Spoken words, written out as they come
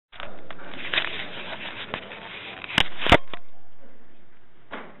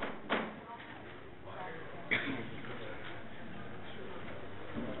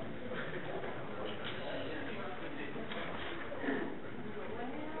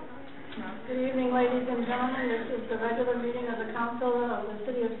Good evening, ladies and gentlemen. This is the regular meeting of the Council of the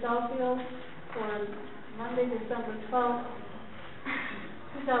City of Southfield for Monday, December 12th,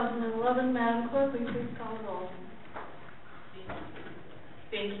 2011. Madam Clerk, will you please call the roll?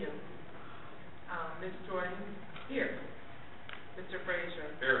 Thank you. Ms. Jordan? Here. Mr.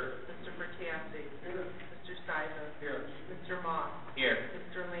 Frazier? Here. Mr. Bertassi? Here. Mr. Stiver? Here. Mr. Moss? Here.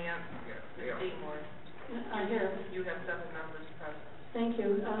 Mr. Lance? Here. Ms. Seymour? Here. You have 7 members present. Thank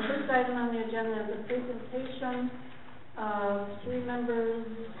you. First item on the agenda is a presentation of 3 members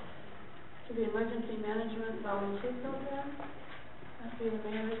to the Emergency Management Volunteer Program. That'll be the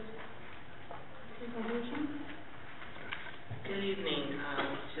mayor's presentation. Good evening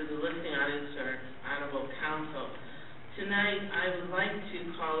to the listening audience or honorable council. Tonight I would like to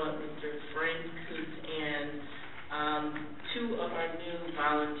call up Mr. Frank Coots and 2 of our new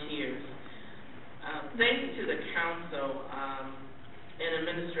volunteers. Thanks to the council and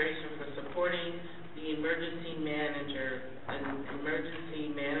administration for supporting the emergency management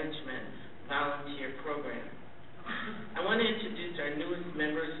volunteer program. I want to introduce our newest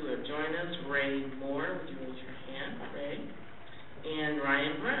members who have joined us: Ray Moore, would you raise your hand, Ray, and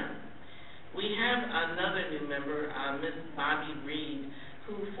Ryan Brown. We have another new member, Ms. Bobby Reed,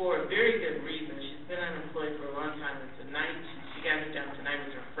 who for a very good reason, she's been unemployed for a long time, and tonight, she got her job tonight,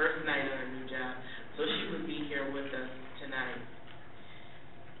 was her first night on her new job, so she would be here with us tonight.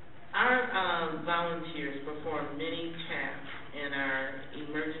 Our volunteers perform many tasks in our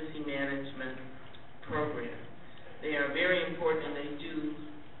emergency management program. They are very important, and they do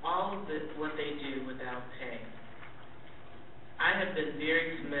all of what they do without pay. I have been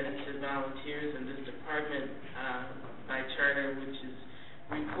very committed to volunteers in this department by charter, which is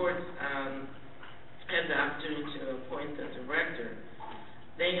reports, has the opportunity to appoint the director.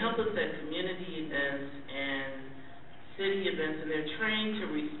 They help us at community events and city events, and they're trained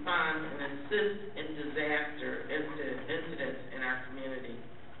to respond and assist in disaster incidents in our community.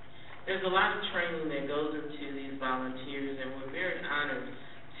 There's a lot of training that goes into these volunteers, and we're very honored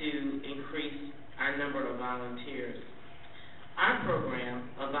to increase our number of volunteers. Our program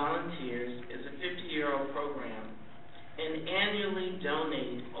of volunteers is a 50-year-old program and annually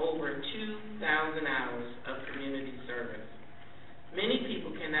donate over 2,000 hours of community service. Many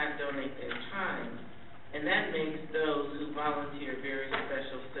people cannot donate their time, and that makes those who volunteer very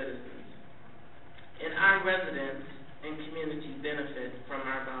special citizens. And our residents and community benefit from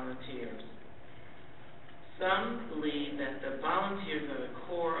our volunteers. Some believe that the volunteers are the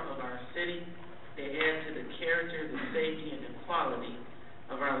core of our city. They add to the character, the safety, and the quality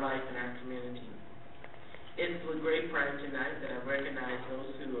of our life in our community. It's with great pride tonight that I recognize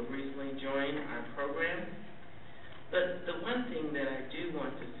those who have recently joined our program. But the one thing that I do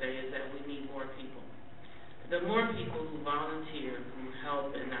want to say is that we need more people. The more people who volunteer, who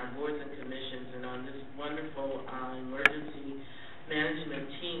help in our boards and commissions and on this wonderful emergency management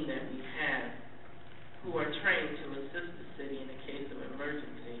team that we have, who are trained to assist the city in a case of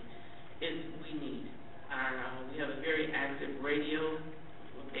emergency, is we need. We have a very active amateur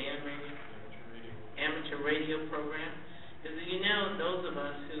radio program. Because you know, those of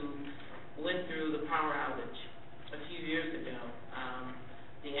us who went through the power outage a few years ago,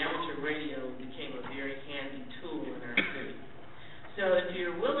 the amateur radio became a very handy tool in our city. So if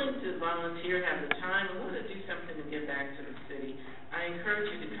you're willing to volunteer, have the time, and want to do something to give back to the city, I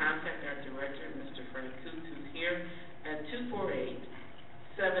encourage you to contact our director, Mr. Frank Coots, who's here at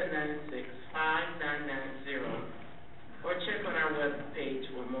 248-796-5990, or check on our web page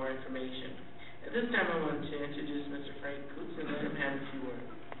for more information. At this time, I want to introduce Mr. Frank Coots and let him have a few words.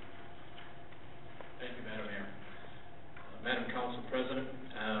 Thank you, Madam Mayor. Madam Council President,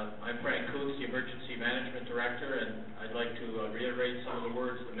 I'm Frank Coots, the Emergency Management Director, and I'd like to reiterate some of the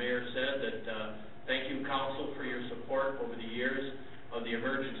words the Mayor said, that thank you, Council, for your support over the years of the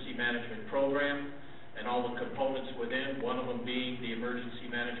Emergency Management Program and all the components within, one of them being the Emergency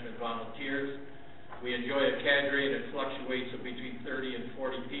Management Volunteers. We enjoy a cadre that fluctuates of between 30 and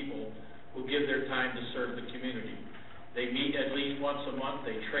 40 people who give their time to serve the community. They meet at least once a month,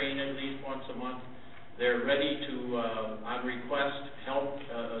 they train at least once a month. They're ready to, on request, help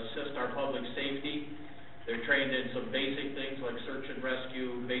assist our public safety. They're trained in some basic things like search and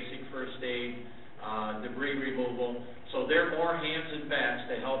rescue, basic first aid, debris removal. So they're more hands and backs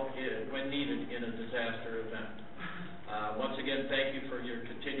to help when needed in a disaster event. Once again, thank you for your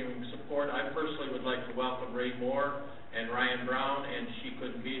continuing support. I personally would like to welcome Ray Moore and Ryan Brown, and she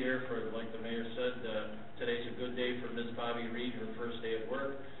couldn't be here for, like the Mayor said, today's a good day for Ms. Bobby Reed, her first day at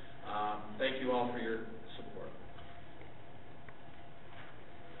work. Thank you all for your support.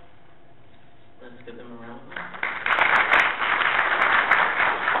 Let's give them a round.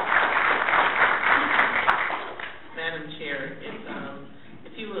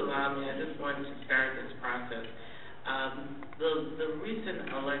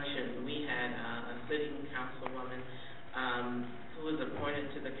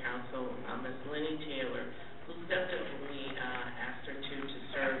 council, Ms. Lenny Taylor, who stepped up when we asked her to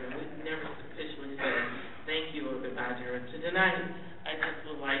serve, and we've never officially said thank you or goodbye to her. So tonight, I just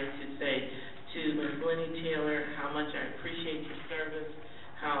would like to say to Ms. Lenny Taylor how much I appreciate your service,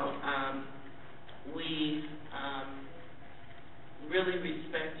 how we really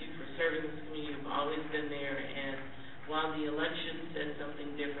respect you for serving this community. You've always been there, and while the election said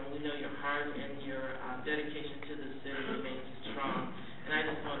something different, we know your heart and your dedication to the city remains strong. And I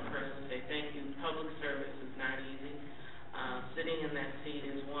just want to personally say thank you. Public service is not easy. Sitting in that seat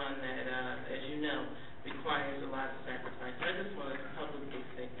is one that, as you know, requires a lot of sacrifice. So I just want to publicly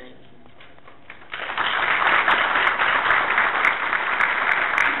say thank you.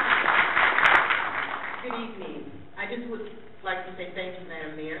 Good evening. I just would like to say thank you,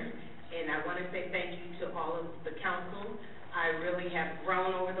 Madam Mayor, and I want to say thank you to all of the council. I really have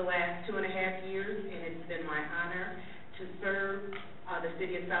grown over the last 2.5 years, and it's been my honor to serve the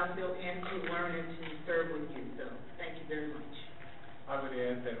city of Southfield and to learn and to serve with you. So thank you very much. I would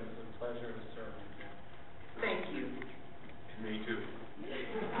add that it was a pleasure to serve with you. Thank you. And me too.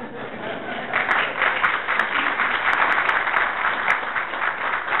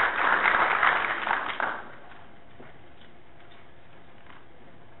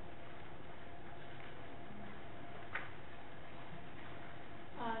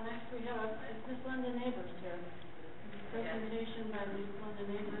 Next we have Ms. Linda Neighbors here. Presentation by Ms. Linda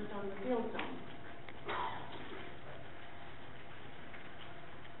Neighbors on the field zone.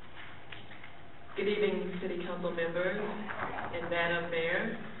 Good evening, City Council members and Madam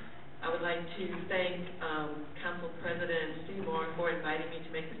Mayor. I would like to thank Council President Seymour for inviting me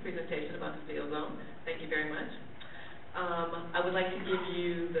to make this presentation about the field zone. Thank you very much. I would like to give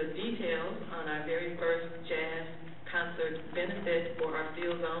you the details on our very first jazz concert benefit for our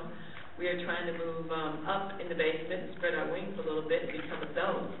field zone. We are trying to move up in the basement and spread our wings a little bit and become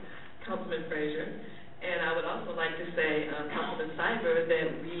adults, Councilman Frazier. And I would also like to say, Councilman Cyber, that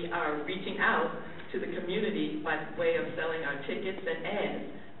we are reaching out to the community by way of selling our tickets and ads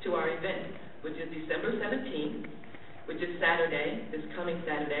to our event, which is December 17th, which is Saturday, this coming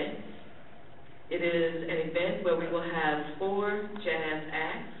Saturday. It is an event where we will have 4 jazz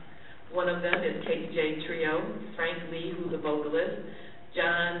acts. One of them is KJ Trio, Frank Lee, who's a vocalist,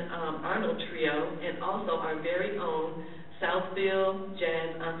 John Arnold Trio, and also our very own Southfield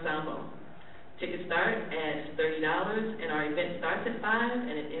Jazz Ensemble. Tickets start at $30, and our event starts at 5,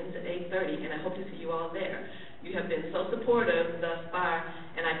 and it ends at 8:30, and I hope to see you all there. You have been so supportive thus far,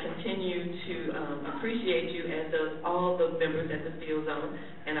 and I continue to appreciate you, as does all the members at the Field Zone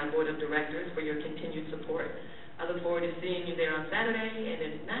and our Board of Directors, for your continued support. I look forward to seeing you there on Saturday, and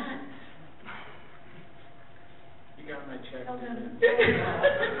if not... You got my check, Tell them.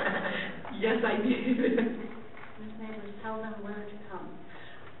 Yes, I did. Ms. Neighbors, tell them where to come.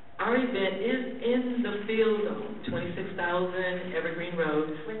 Our event is in the Field Zone, 26,000 Evergreen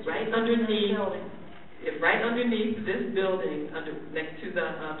Road, Which right is underneath, building. right underneath this building, next to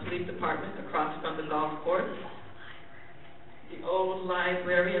the police department, across from the golf course. The old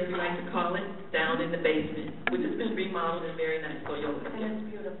library, as we like to call it, down in the basement, which has been remodeled and very nice, so you'll look And at. it's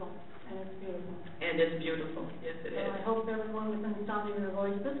beautiful. And it's beautiful. And it's beautiful, yes it So is. I hope everyone within the sound of your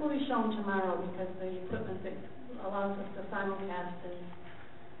voice, this will be shown tomorrow because the equipment that allows us to simulcast is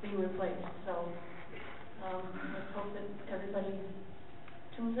being replaced. So let's hope that everybody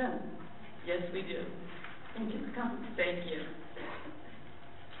tunes in. Yes, we do. Thank you for coming. Thank you.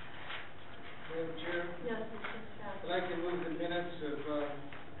 Madam Chair, Yes, Mr. Scott. I'd like to move the minutes of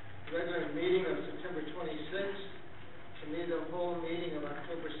regular meeting of September 26th, committee of the whole meeting of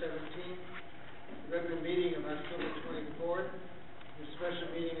October 17th, regular meeting of October 24th, the special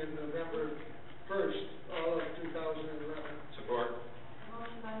meeting of November 1st, all of 2011. Support.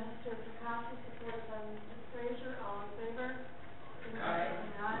 Motion by Mr. Picasso, supported by Mr. Frazier. All in favor? Aye.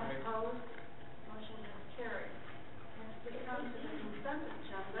 Aye. Opposed? Motion is carried. Next we come to the consent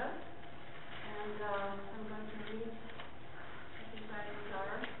agenda, and I'm going to read what these items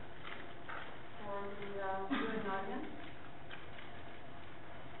are for the viewing audience.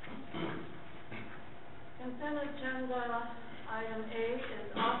 Consent agenda item A is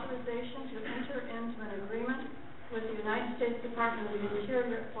authorization to enter into an agreement with the United States Department of the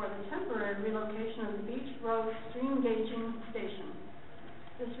Interior for the temporary relocation of the Beach Road Stream Gauging Station.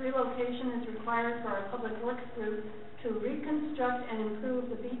 This relocation is required for our Public Works Group to reconstruct and improve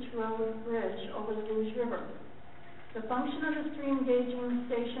the Beach Road Bridge over the Rouge River. The function of the stream gauging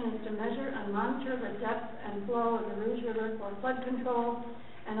station is to measure and monitor the depth and flow of the Rouge River for flood control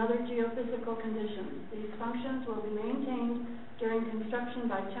and other geophysical conditions. These functions will be maintained during construction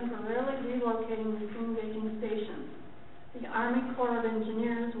by temporarily relocating the stream gauging station. The Army Corps of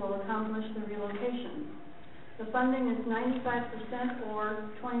Engineers will furnish the relocation. The funding is 95% or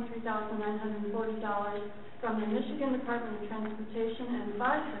 $23,940 from the Michigan Department of Transportation and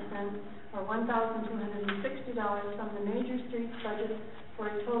 5% or $1,260 from the Major Streets budget for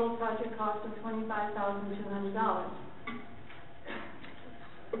a total project cost of $25,200.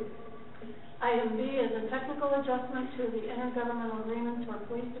 Item B is a technical adjustment to the intergovernmental agreement for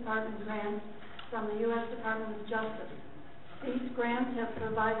police department grants from the U.S. Department of Justice. These grants have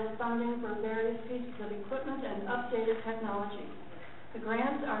provided funding for various pieces of equipment and updated technology. The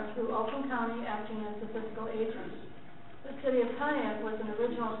grants are through Oakland County acting as the fiscal agent. The City of Pontiac was an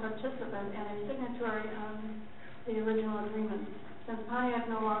original participant and a signatory on the original agreement. Since Pontiac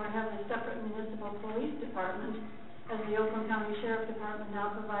no longer has a separate municipal police department, as the Oakland County Sheriff Department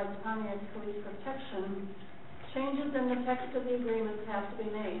now provides Pontiac police protection, changes in the text of the agreements have to be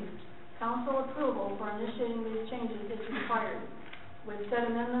made. Council approval for initiating these changes is required, with said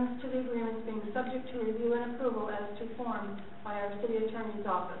amendments to the agreements being subject to review and approval as to form by our City Attorney's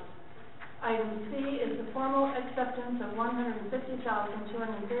Office. Item C is the formal acceptance of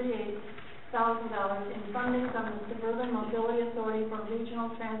 $150,238,000 in funding from the Suburban Mobility Authority for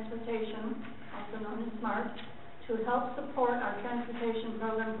Regional Transportation, also known as SMART, to help support our transportation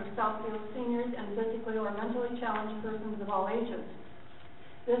program for Southfield seniors and physically or mentally challenged persons of all ages.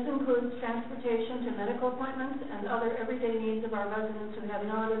 This includes transportation to medical appointments and other everyday needs of our residents who have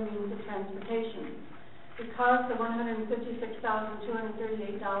no other means of transportation. Because the $156,238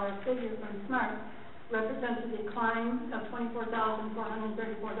 figure from SMART represents a decline of $24,434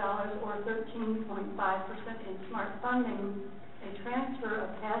 or 13.5% in SMART funding, a transfer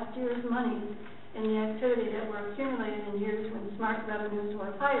of past year's monies in the activity that were accumulated in years when SMART revenues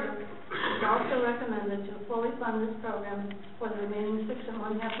were higher, it's also recommended to fully fund this program for the remaining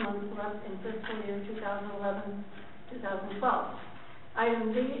 6.5 months left in fiscal year 2011-2012.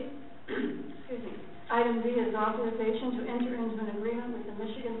 Item D, Item D is authorization to enter into an agreement with the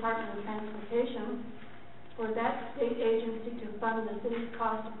Michigan Department of Transportation for that state agency to fund the city's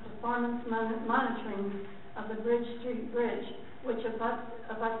cost of performance monitoring of the Bridge Street Bridge, which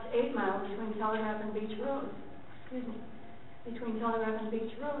abuts 8 miles between Telegraph and Beach Road. Between Telegraph and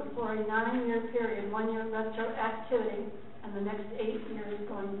Beach Road for a 9-year period, 1-year retroactivity, and the next 8 years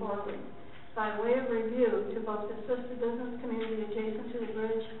going forward. By way of review, to both assist the business community adjacent to the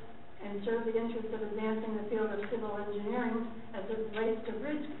bridge and serve the interest of advancing the field of civil engineering as it relates to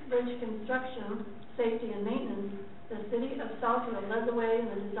bridge construction, safety, and maintenance, the City of Southfield led the way in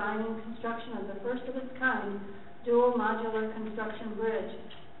the design and construction of the first of its kind dual modular construction bridge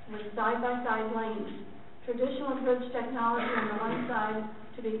with side-by-side lanes. Traditional bridge technology on the one side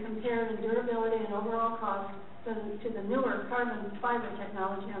to be compared in durability and overall cost to the newer carbon fiber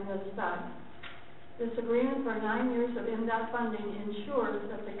technology on the other side. This agreement for 9 years of INDOT funding ensures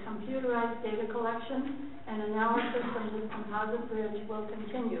that the computerized data collection and analysis from this composite bridge will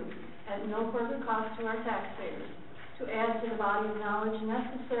continue at no further cost to our taxpayers to add to the body of knowledge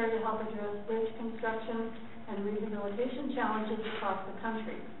necessary to help address bridge construction and rehabilitation challenges across the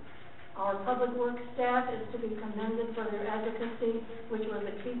country. Our public works staff is to be commended for their advocacy, which was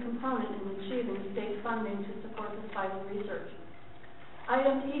a key component in achieving state funding to support this vital research.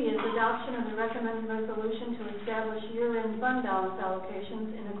 Item E is adoption of the recommended resolution to establish year-end fund balance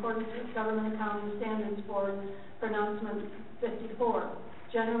allocations in accordance with Government Accounting Standards Board Pronouncement 54,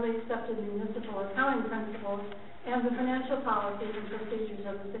 Generally Accepted Municipal Accounting Principles, and the financial policies and procedures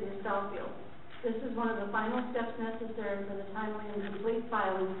of the City of Southfield. This is one of the final steps necessary for the timely and complete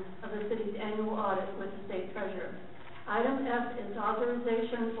filing of the city's annual audit with the state treasurer. Item F is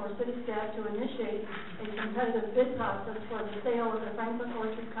authorization for city staff to initiate a competitive bid process for the sale of the Franklin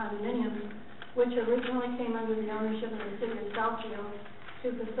Orchard condominiums, which originally came under the ownership of the City of Southfield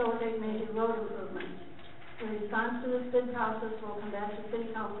to facilitate major road improvements. The response to this bid process will come back to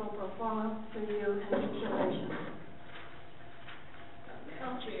City Council for formal review and consideration.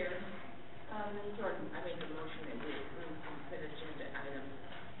 Madam Chair, Ms. Jordan. I make a motion that we approve consent agenda items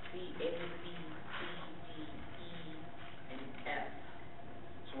C, A, B, C, D, E, and F.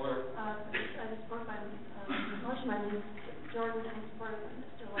 Support. I support by, motion by Ms. Jordan and supported by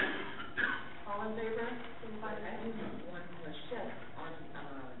Mr. Lane. All in favor, signify by I saying have one question yes. on,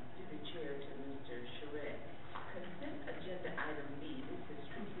 through the chair to Mr. Charette. Consent agenda item B, this is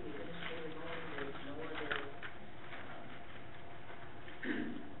strictly administrative only, there's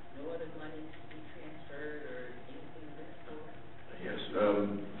no other money to be transferred or anything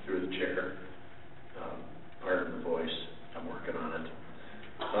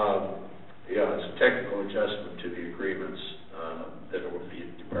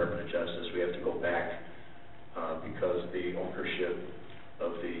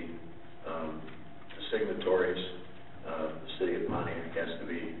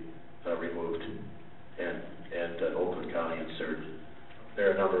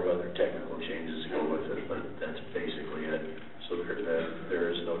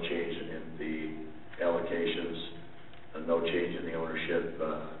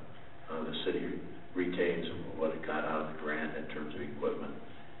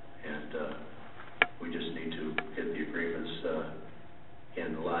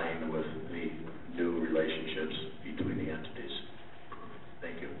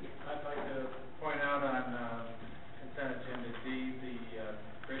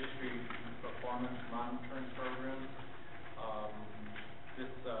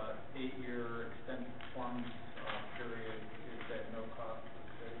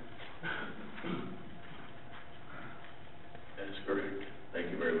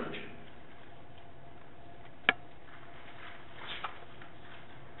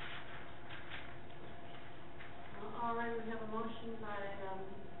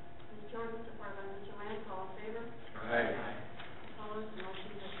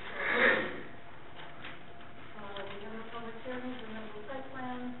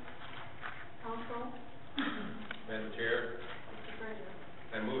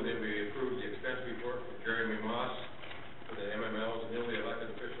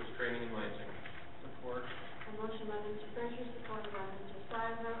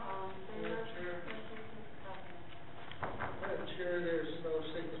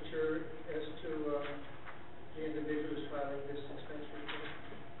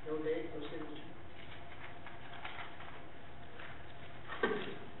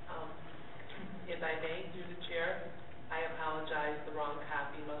If I may, through the chair, I apologize, the wrong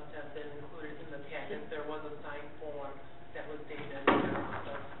copy must have been included in the packet. There was a signed form that was dated in your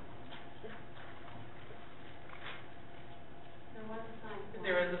office. There was a sign.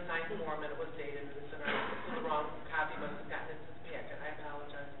 There is a signed form and it was dated in the office, so the wrong copy must have gotten into the packet. I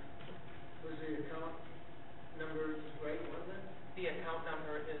apologize. Was the account number right, wasn't it? The account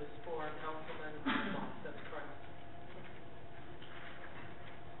number is for Councilman Moss, that's correct.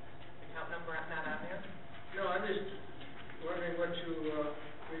 Account number not on there? No, I'm just wondering what you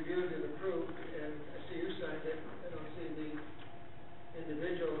reviewed and approved, and I see you signed it. I don't see the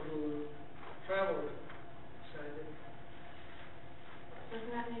individual who traveled signed it.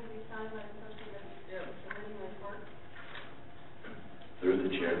 Doesn't that need to be signed by the person that's submitting the report? Through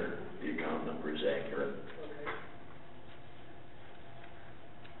the chair, the account number is accurate. Okay.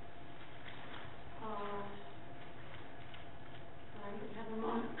 I have a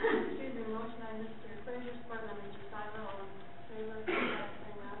motion by Mr. Frazier, support by Mr. Seibel, all in favor, say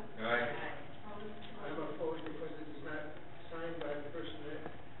aye. I'm opposed because it is not signed by the person that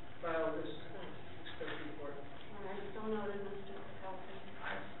filed this expense report. All right, so noted, Mr. Kelsey.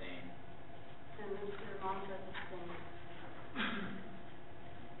 I abstain. And Mr. Montes abstained.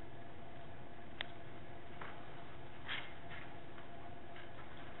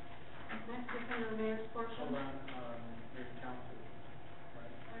 Next is under the mayor's portion. Hold on, your council,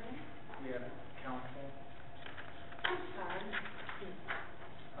 right? Pardon? We have council. I'm sorry.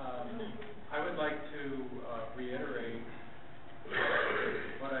 I would like to reiterate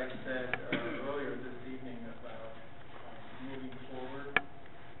what I said earlier this evening about moving forward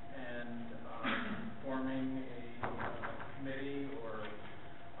and forming a committee or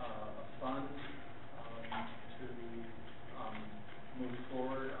a fund to move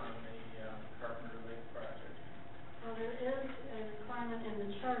forward on the Carpenter Lake project. Well, there is a requirement in the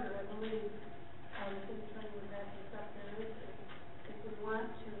charter, I believe, the city attorney would back this up, there is, if we want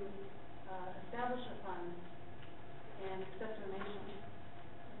to establish a fund and accept donations,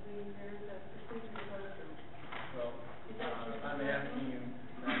 there is a procedure to go through. Well, I'm asking you,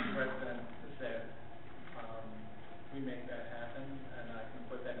 Madam President, that we make that happen, and I can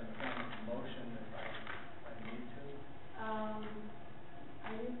put that in the form of a motion if I need to.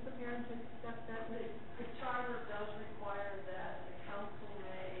 Are you prepared to accept that? The charter does require that the council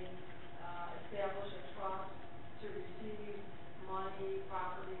may establish a trust to receive money,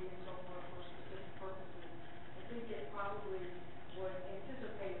 property, and so forth for specific purposes. I think it probably would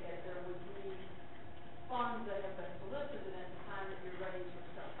anticipate that there would be funds that have been solicited, and at the time that you're ready to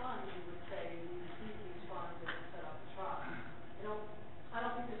accept funds, you would say, we receive these funds and set up a trust. I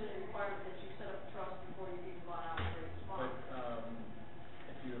don't think there's any requirement that you set up a trust before you even go out and raise funds. But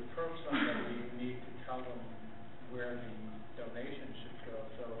if you approach somebody, you need to tell them where the donation should go.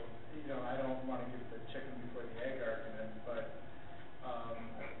 So, I don't want to give the chicken before the egg argument, but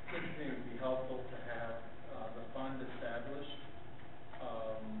it seems to me it would be helpful to have the fund established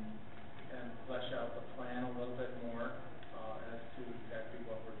and flesh out the plan a little bit more as to exactly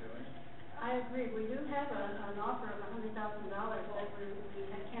what we're doing. I agree, we do have an offer of $100,000 that we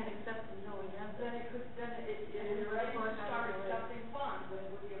can't accept until we have Then that. if you're ready to start accepting funds, then it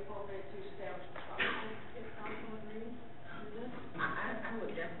would be appropriate to establish a trust. If council agrees with this? I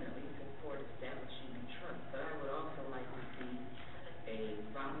would definitely support establishing a trust, but I would also like to see a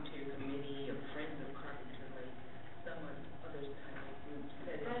volunteer committee of Friends of Carpenter Lake, some other type of groups.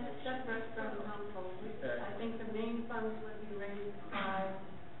 That's separate from council. I think the main funds would be raised by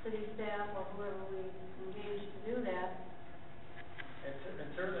city staff or whoever we engage to do that. And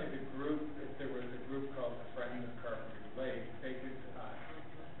certainly the group, if there was a group called the Friends of Carpenter Lake, they could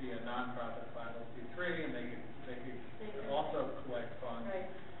be a nonprofit 501c3, and they could also collect funds. Right.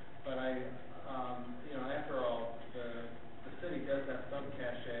 But after all, the city does have some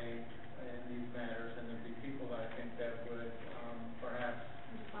cachet in these matters, and there'd be people that I think that would perhaps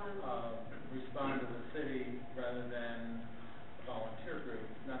respond to the city rather than a volunteer group,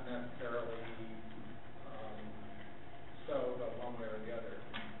 not necessarily but one way or the other.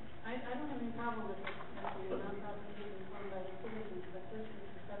 I don't have any problem with this, the nonprofit being funded by the citizens, but this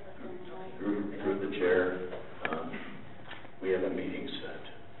is a separate thing. Through the chair, we have a meeting set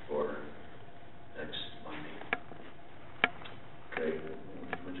for next Monday. Okay,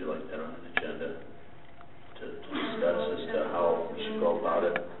 would you like that on an agenda to discuss as to how we should go about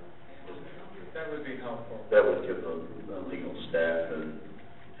it? That would be helpful. That would give the legal staff and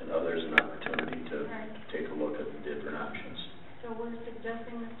others an opportunity to take a look at the different options. So we're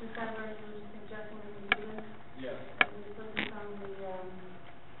suggesting, Mr. Cyber, we're suggesting that we do this? Yes. That we put this on the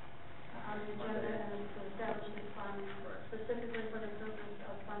agenda and to establish this fund specifically for the purpose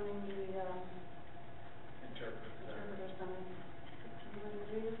of funding the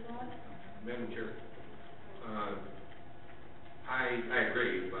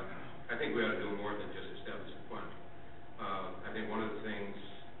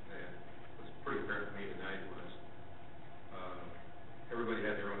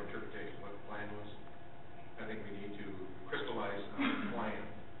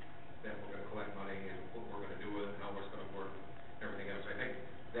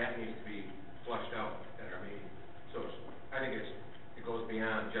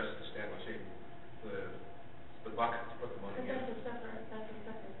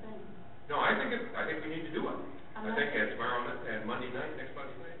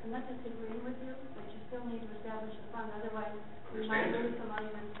not disagreeing with you, but you still need to establish a fund, otherwise we might lose the money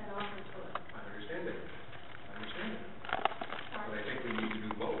that's been offered to us. I understand that. All But I right. think we need to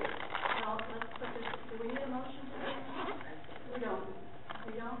do both. Well, let's put this, do we need a motion for that? We don't.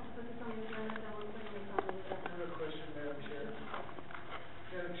 We don't put this on the agenda, then we're putting this on the I agenda. have a question, Madam Chair.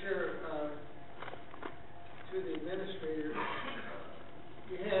 Madam Chair, to the administrator,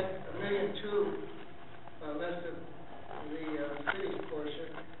 you had $1.2 million, less of the city's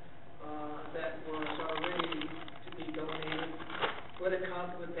portion, that was already to be donated. What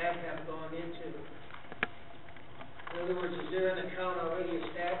account would that have gone into? In other words, is there an account already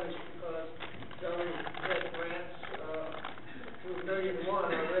established, because it's already had grants, to $1.1 million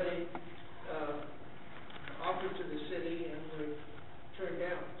already, offered to the city and were turned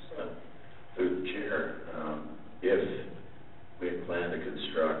down, so. Through the chair, if we had planned to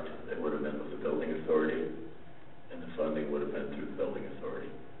construct, it would have been with the building authority, and the funding would have been through the building authority.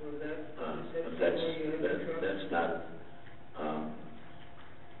 Was that, But that's not,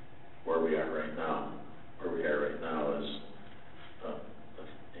 where we are right now. Where we are right now is, a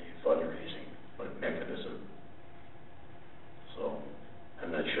fundraising mechanism. So,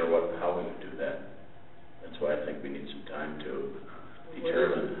 I'm not sure how we would do that. That's why I think we need some time to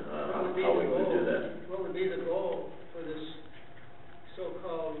determine, how we would do that. what would be the goal for this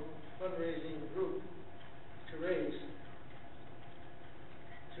so-called fundraising group to raise?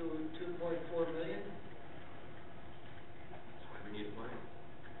 To $2.4 million? That's why we need a plan.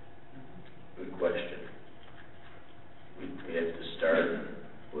 Good question. We have to start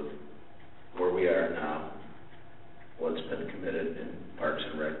with where we are now, what's been committed in Parks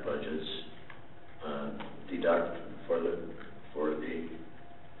and Rec budgets, deduct for the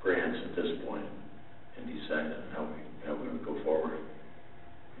grants at this point, and decide on how we would go forward.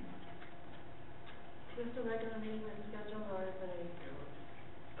 Is this a regular meeting that's scheduled, or is it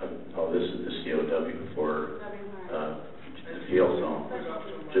This is the COW for, a? the field zone.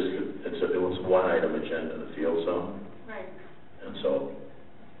 It was a one-item agenda, the field zone. Right. And so,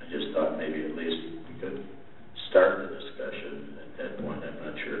 I just thought maybe at least we could start the discussion at that point. I'm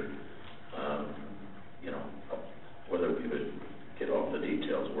not sure, whether we would get all the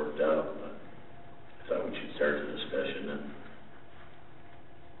details worked out, but I thought we should start the discussion, and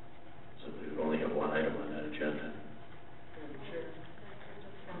so we only have one item on that agenda. Madam Chair.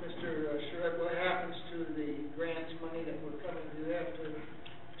 Mr. Charette, what happens to the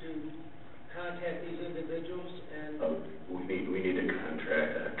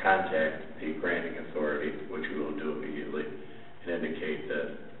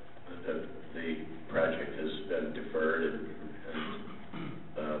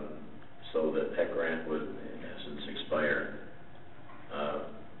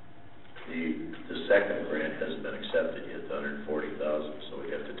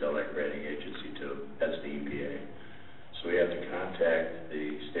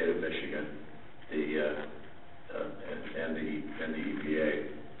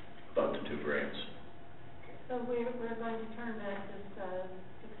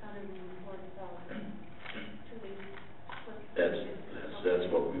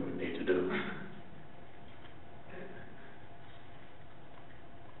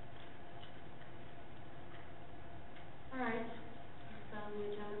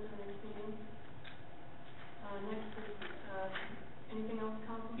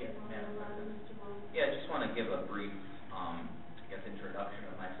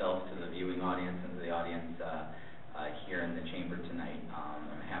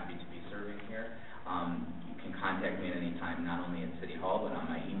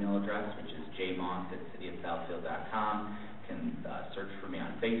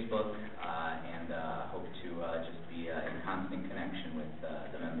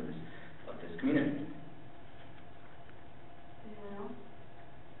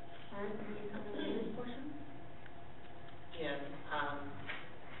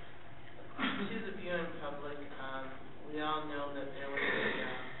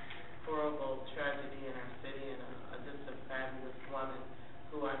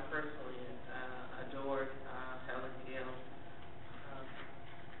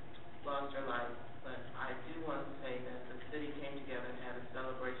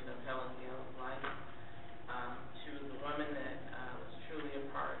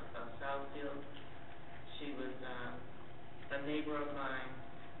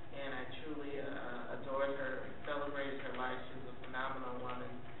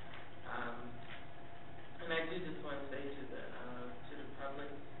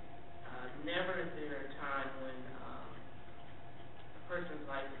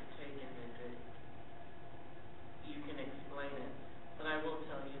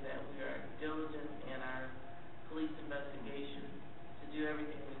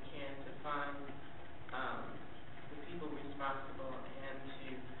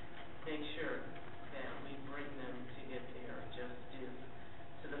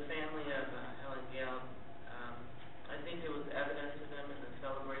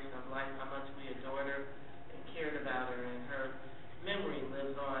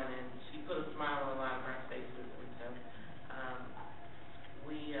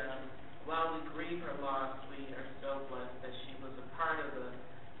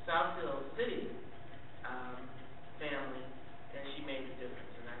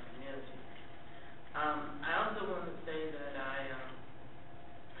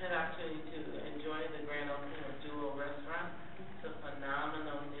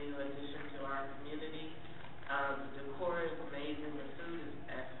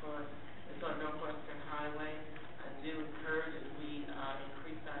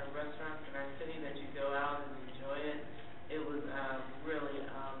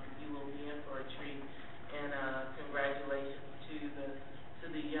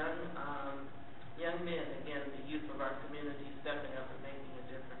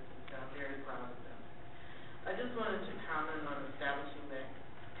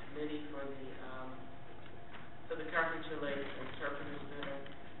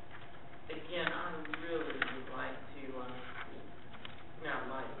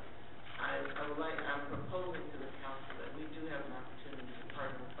I'm proposing to the council that we do have an opportunity to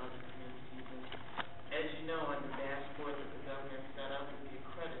partner with other communities. And as you know, on the dashboard that the governor set up, we get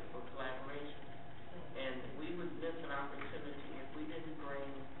credit for collaboration. And we would miss an opportunity if we didn't bring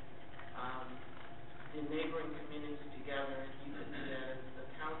the neighboring communities together, and you could do that as the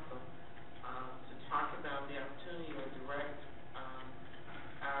council, to talk about the opportunity or direct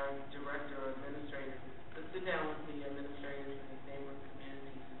our director or administrator to sit down with the administrators in these neighboring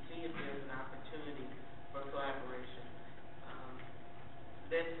communities to see if there's an opportunity for collaboration.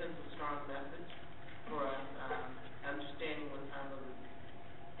 That sends a strong message for us, understanding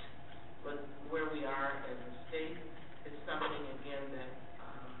where we are as a state. It's something, again, that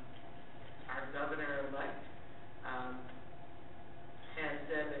our governor-elect has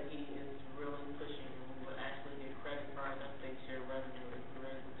said that he is really pushing, and we will actually get credit for our state share revenue if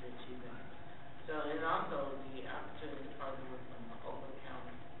we're able to achieve that. So, and also the opportunity to partner with Oakland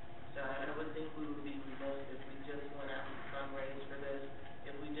County. So I would think we would be remiss if we just went out and fundraised for this,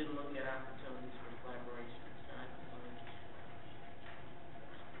 if we didn't look at opportunities for collaboration. So I just wanted to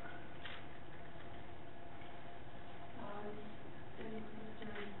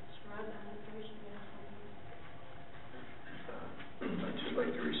I'd just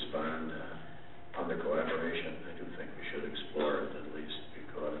like to respond on the collaboration. I do think we should explore it at least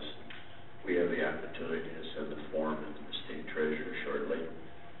because we have the opportunity to send the form into the state treasurer shortly,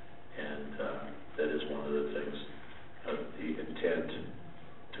 and that is one of the things of the intent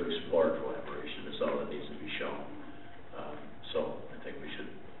to explore collaboration is all that needs to be shown. So I think we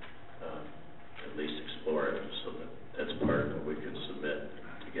should at least explore it so that that's part of what we can submit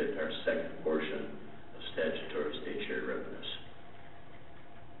to get our second portion of statutory state share revenues.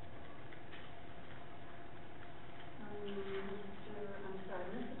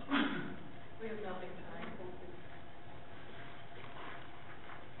 We have nothing tonight.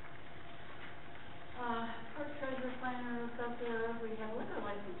 Clerk, treasurer, planner, assessor, we have liquor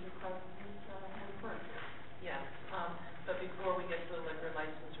license requests, and clerk. Yes, but before we get to the liquor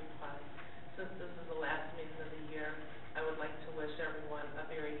license request, since this is the last meeting of the year, I would like to wish everyone a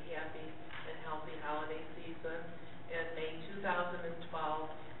very happy and healthy holiday season. And may 2012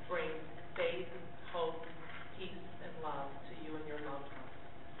 bring faith, hope, peace, and love to you and your loved ones.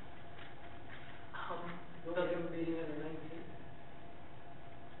 Will we have a meeting on the 19th?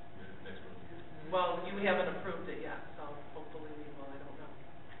 Next one. Well, you haven't approved it yet, so hopefully we will, I don't know.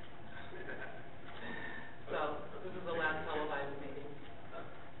 So, this is the last televised meeting.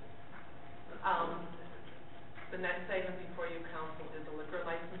 The next item before you, council, is a liquor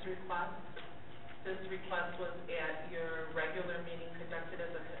license request. This request was at your regular meeting conducted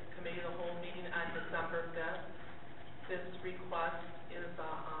as a committee of the whole meeting on December 5th. This request is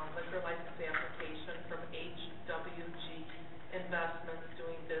a liquor license application from HWG Investments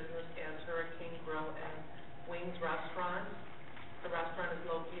doing business as Hurricane Grill and Wings Restaurant. The restaurant is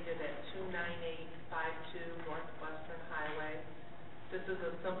located at 29852 Northwestern Highway. This is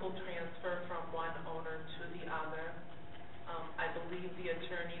a simple transfer from one owner to the other. I believe the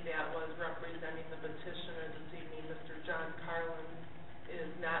attorney that was representing the petitioner this evening, Mr. John Carlin, is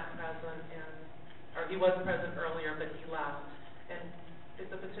not present, or he was present earlier, but he left. And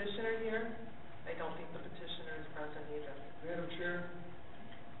is the petitioner here? I don't think the petitioner is present either. Madam Chair,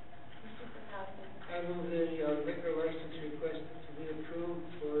 Mr. Patterson. I move the liquor license request to be approved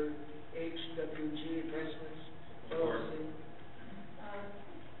for HWG Investments LLC.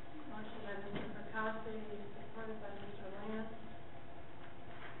 Motion by Mr. Perkowski, supported by Mr. Lance.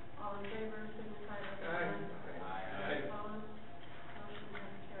 All in favor, signify by saying aye. Aye. Opposed? Motion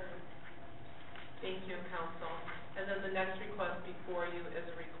has carried. Thank you, council. And then the next request before you is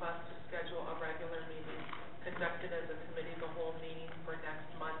a request to schedule a regular meeting conducted as a committee of the whole meeting for next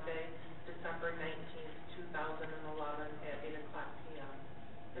Monday, December 19th, 2011 at 8 o'clock p.m.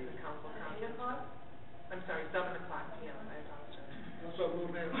 in the council conference. 8 o'clock? I'm sorry, 7 o'clock p.m. I apologize. Also move,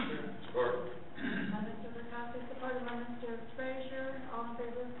 Madam Chair. Support. By Mr. Perkowski, supported by Mr. Frazier. All in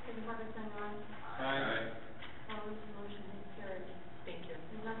favor, signify by saying aye. Aye. Opposed? Motion has carried. Thank you.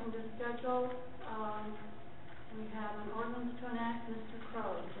 There's nothing to schedule. We have an ordinance to enact. Mr.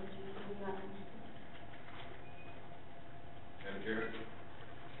 Crowe, would you do the honors? Madam Chair?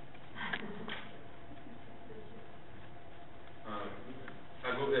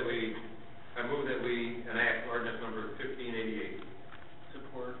 I move that we enact ordinance number 1588.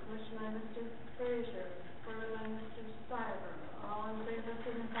 support. Motion by Mr. Frazier, supported by Mr. Stiver. All in favor,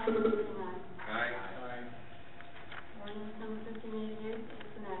 signify by saying aye. Aye. Aye. Ordinance number 1588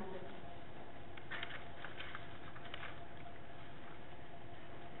 is enacted.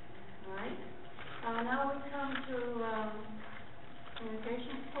 All right. Now we come to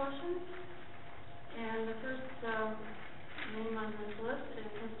communications portion. And the first name on this list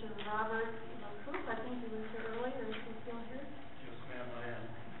is Mr. Robert LaCoupe. I think he was here earlier. Is he still here? Yes, ma'am, I am.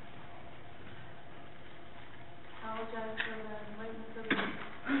 Apologize for the lateness of the...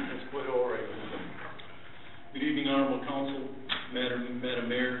 That's quite all right. Good evening, Honorable Council, Madam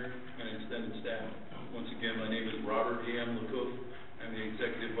Mayor, and extended staff. Once again, my name is Robert A.M. LaCoupe. I'm the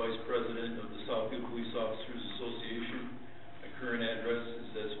Executive Vice President of the Southfield Police Officers Association. My current address is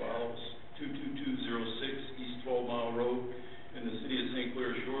as follows: 22206 East 12 Mile Road in the city of St.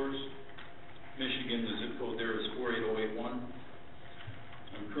 Clair Shores, Michigan. The zip code there is 48081.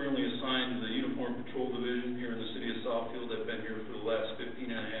 I'm currently assigned to the Uniform Patrol Division here in the city of Southfield. I've been here for the last 15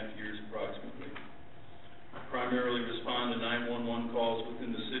 and a half years approximately. I primarily respond to 911 calls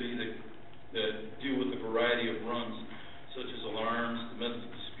within the city that deal with a variety of runs, such as alarms, domestic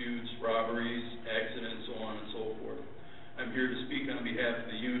disputes, robberies, accidents, so on and so forth. I'm here to speak on behalf of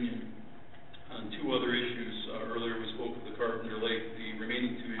the union on two other issues. Earlier we spoke of the Carpenter Lake. The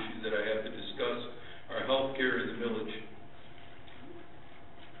remaining two issues that I have to discuss are health care and the millage.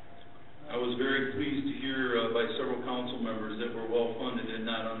 I was very pleased to hear by several council members that we're well funded and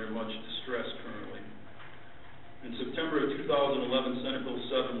not under much distress currently. In September of 2011, Senate Bill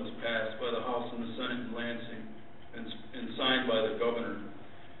 7 was passed by the House and the Senate in Lansing and signed by the governor,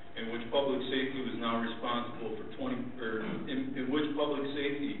 in which public safety was now responsible for in which public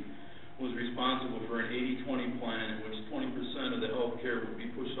safety was responsible for an 80-20 plan, in which 20% of the health care would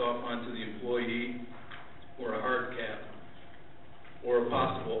be pushed off onto the employee, or a hard cap, or a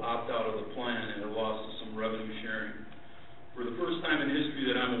possible opt-out of the plan and a loss of some revenue sharing. For the first time in history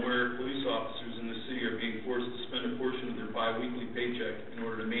that I'm aware, police officers in the city are being forced to spend a portion of their bi-weekly paycheck in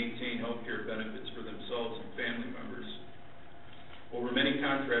order to maintain health care benefits for themselves and family members. Over many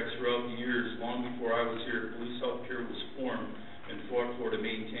contracts throughout the years, long before I was here, police health care was formed and fought for to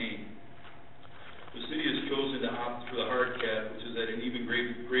maintain. The city has chosen to opt for the hard cap, which is at an even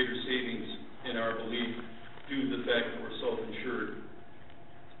greater savings in our belief, due to the fact that we're self-insured.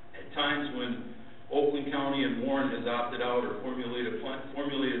 At times when Oakland County and Warren has opted out or formulated a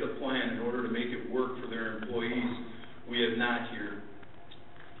plan in order to make it work for their employees, we have not here.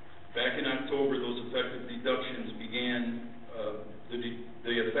 Back in October, those effective deductions began,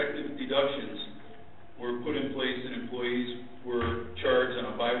 the effective deductions were put in place and employees were charged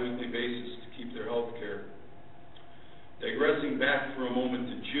on a bi-weekly basis to keep their health care. Digressing back for a moment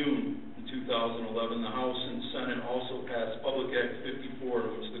to June in 2011, the House and Senate also passed Public Act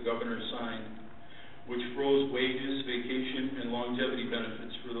 54, which the governor signed, which froze wages, vacation, and longevity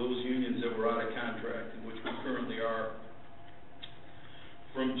benefits for those unions that were out of contract, in which we currently are.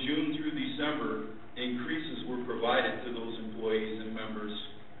 From June through December, increases were provided to those employees and members.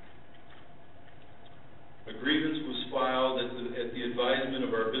 A grievance was filed at the advisement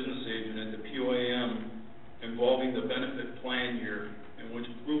of our business agent at the POAM involving the benefit plan year, in which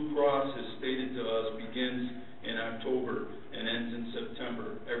Blue Cross has stated to us begins in October and ends in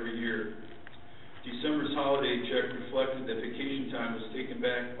September every year. December's holiday check reflected that vacation time was taken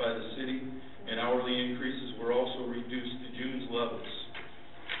back by the city, and hourly increases were also reduced to June's levels.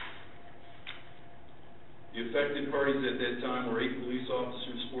 The affected parties at that time were 8 police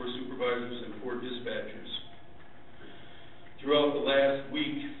officers, 4 supervisors, and 4 dispatchers. Throughout the last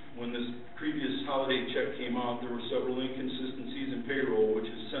week, when this previous holiday check came out, there were several inconsistencies in payroll, which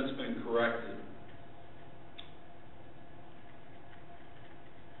has since been corrected.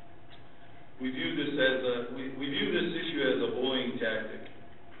 We view this issue as a bullying tactic.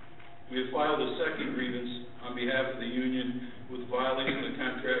 We have filed a second grievance on behalf of the union with violation of the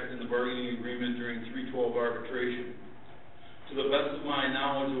contract and the bargaining agreement during 312 arbitration. To the best of my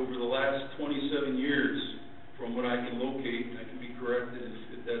knowledge, over the last 27 years, from what I can locate, and I can be corrected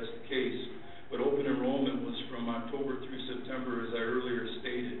if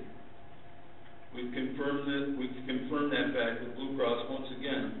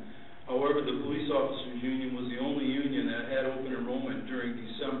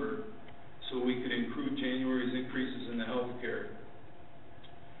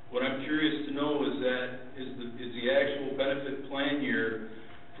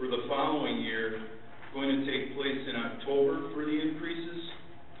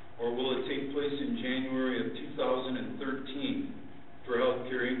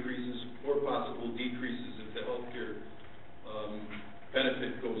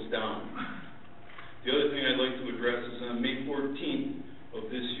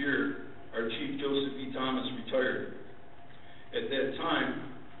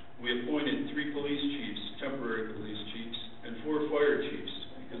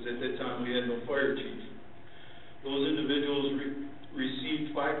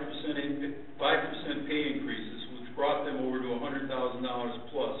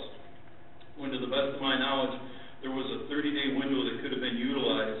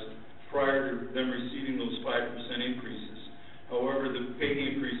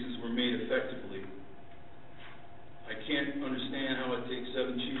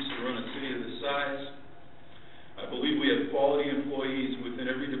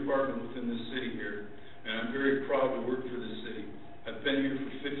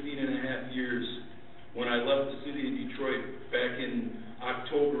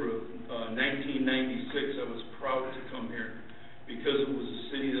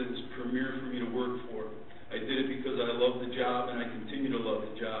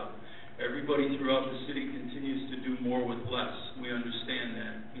throughout the city continues to do more with less. We understand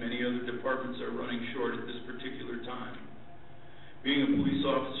that. Many other departments are running short at this particular time. Being a police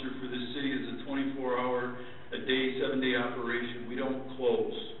officer for this city is a 24-hour-a-day, 7-day operation. We don't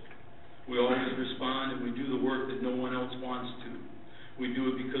close. We always respond, and we do the work that no one else wants to. We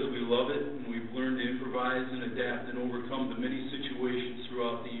do it because we love it, and we've learned to improvise and adapt and overcome the many situations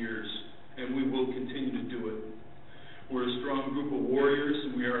throughout the years, and we will continue to do it. We're a strong group of warriors,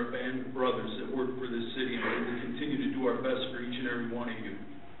 and we are a band of brothers that work for this city, and we will continue to do our best for each and every one of you.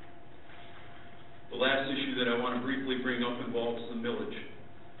 The last issue that I want to briefly bring up involves the millage.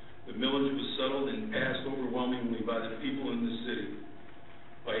 The millage was settled and passed overwhelmingly by the people in this city,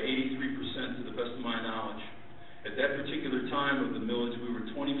 by 83% to the best of my knowledge. At that particular time of the millage, we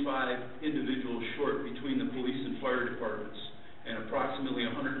were 25 individuals short between the police and fire departments, and approximately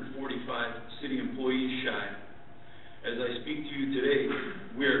 145 city employees shy. As I speak to you today,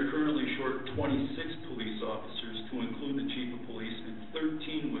 we are currently short 26 police officers, to include the chief of police, and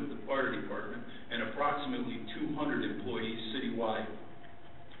 13 with the fire department, and approximately 200 employees citywide.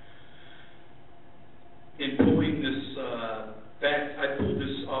 In pulling this fact, I pulled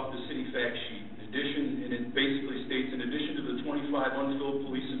this off the city fact sheet. In addition, and it basically states, in addition to the 25 unfilled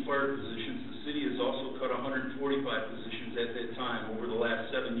police and fire positions, the city has also cut 145 positions at that time over the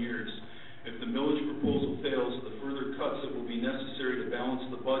last 7 years. If the millage proposal fails, the further cuts that will be necessary to balance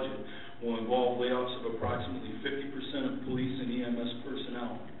the budget will involve layoffs of approximately 50% of police and EMS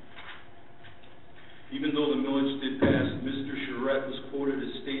personnel. Even though the millage did pass, Mr. Charette was quoted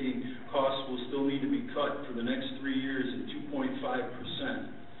as stating costs will still need to be cut for the next 3 years at 2.5%.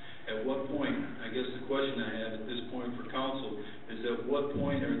 At what point, I guess the question I have at this point for council is, at what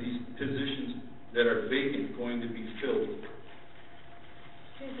point are these positions that are vacant going to be filled?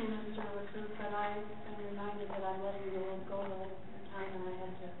 Excuse me, Mr. LaCruz, but I am reminded that I'm letting you go the time, and I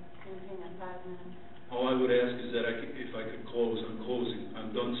have to maintain at 5 minutes. All I would ask is that if I could close, I'm closing.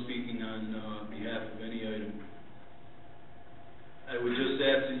 I'm done speaking on behalf of any item. I would just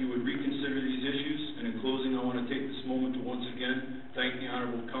ask that you would reconsider these issues, and in closing, I want to take this moment to once again thank the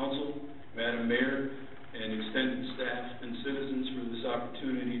Honorable Council, Madam Mayor, and extended staff and citizens for this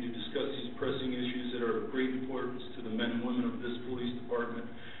opportunity to discuss these pressing issues that are of great importance to the men and women of this police department.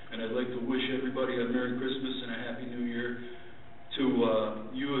 And I'd like to wish everybody a Merry Christmas and a Happy New Year to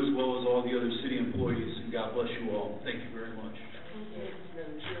you, as well as all the other city employees, and God bless you all. Thank you very much. Thank you,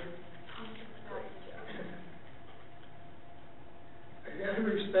 Madam Chair. I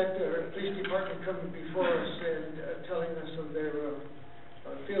respect our police department coming before us and telling us of their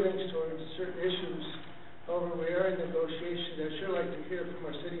feelings towards certain issues. However, we are in negotiations. I'd sure like to hear from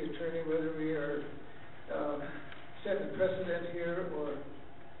our city attorney whether we are setting a precedent here, or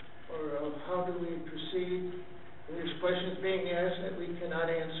how do we proceed. There's questions being asked that we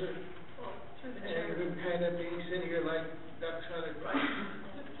cannot answer. Well, through the chair. And we're kind of being sitting here like ducks on a... Right.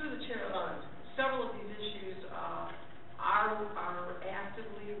 Through the chair, several of these issues are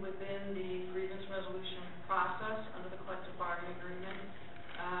actively within the grievance resolution process under the collective bargaining agreement.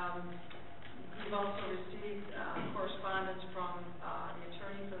 We've also received correspondence from the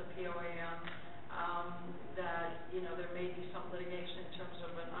attorney for the POAM that, you know, there may be some litigation in terms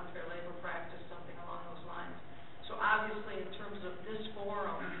of an unfair labor practice, something along those lines. So obviously, in terms of this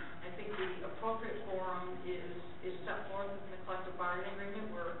forum, I think the appropriate forum is set forth in the collective bargaining agreement.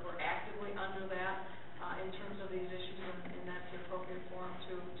 We're actively under that in terms of these issues, and that's the appropriate forum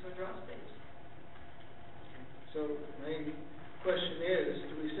to address these. So my question is,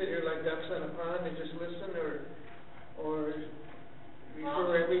 do we sit here like ducks on a pond and just listen, or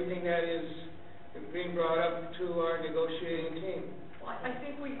refer everything that is being brought up to our negotiating team? Well, I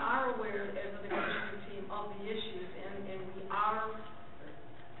think we are aware as a negotiating team of the issues, and we are,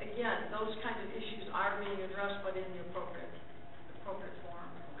 again, those kinds of issues are being addressed, but in the appropriate forum.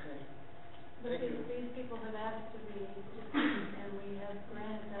 Okay. But Thank you. these people have asked to be, and we have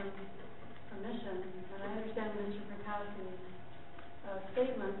granted them permission, and I understand Mr. Percassi's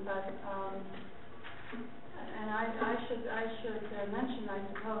statement, but, and I should mention, I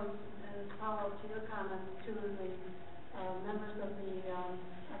suppose, as a follow-up to your comments, to the members of the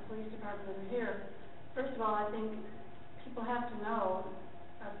police department that are here. First of all, I think people have to know,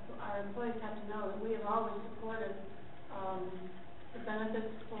 our employees have to know that we have always supported the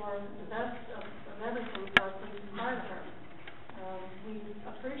benefits for the best of everything for our police and fire department. We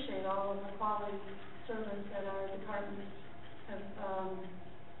appreciate all of the quality service that our departments have,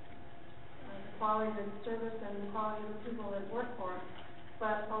 the quality of the service and the quality of the people that work for us.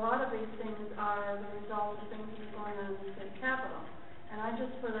 But a lot of these things are the result of things that are going on in the state capitol. And I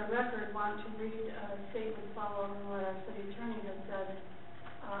just, for the record, want to read a statement following what our city attorney has said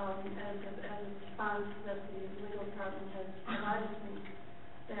as a response that the legal department has provided me.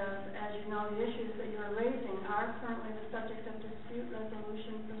 As you know, the issues that you are raising are currently the subject of dispute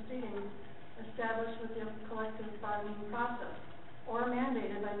resolution proceedings established with the collective bargaining process or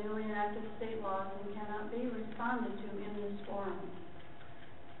mandated by newly enacted state laws and cannot be responded to in this forum.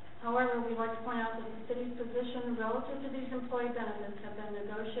 However, we'd like to point out that the city's position relative to these employee benefits have been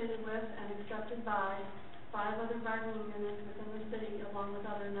negotiated with and accepted by 5 other bargaining units within the city, along with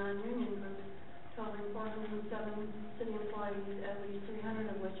other non-union groups, totaling 407 city employees, at least 300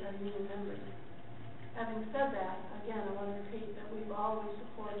 of which are union members. Having said that, again, I want to repeat that we've always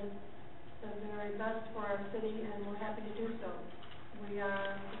supported the very best for our city, and we're happy to do so. We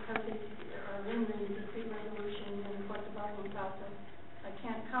are, because these are in the dispute resolution and the collective bargaining process, I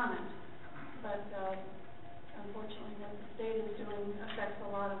can't comment, but unfortunately what the state is doing affects a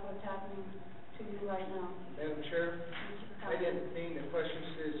lot of what's happening to you right now. Madam Chair, I didn't mean to question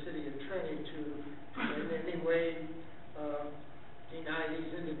the city attorney to in any way deny these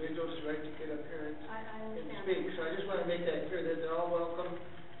individuals the right to get up here and speak. So I just want to make that clear that they're all welcome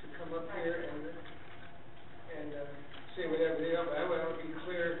to come up here and say whatever they are. But I want to be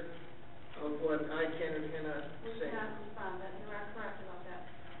clear of what I can or cannot say. We cannot respond. That you are correct about that.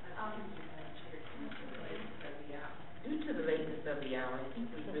 Due to the lateness of the hour, I think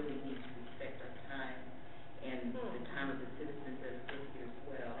we really need to respect our time and the time of the citizens that are still here as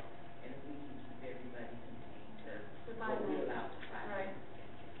well. And if we can keep everybody contained to what we're allowed to find. Right.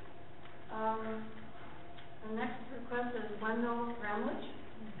 The next request is Wendell Ramlich.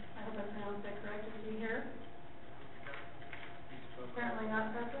 I hope I pronounced that correct. Is he here? Apparently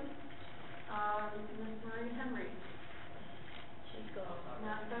not present. Ms. Marie Henry. She's gone.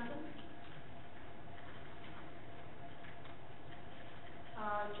 Not present.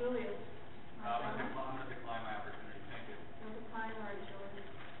 Julius. I'm going to decline my opportunity. Thank you. No decline. All right, Julius.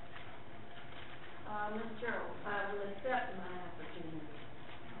 Ms. Gerald. I will accept my opportunity.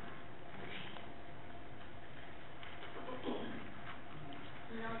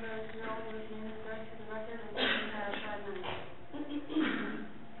 You know that Gerald was named the rest of the record, and you have 5 minutes.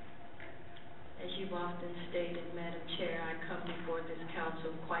 As you've often stated, Madam Chair, I come before this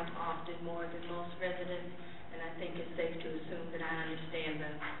council quite often, more than most residents, and I think it's safe to assume that I understand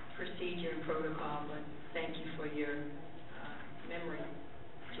the procedure and protocol, but thank you for your memory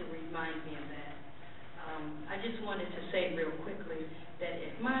to remind me of that. I just wanted to say real quickly that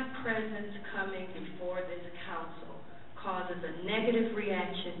if my presence coming before this council causes a negative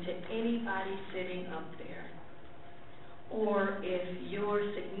reaction to anybody sitting up there, or if your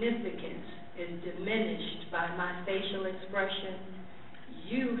significance is diminished by my facial expression,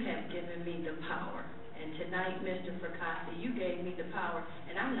 you have given me the power. And tonight, Mr. Fracassi, you gave me the power,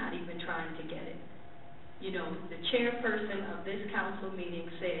 and I'm not even trying to get it. You know, the chairperson of this council meeting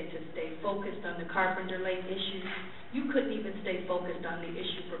said to stay focused on the Carpenter Lake issue. You couldn't even stay focused on the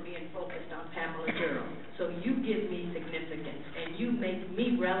issue for being focused on Pamela Durham. So you give me significance, and you make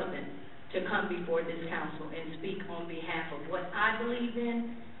me relevant to come before this council and speak on behalf of what I believe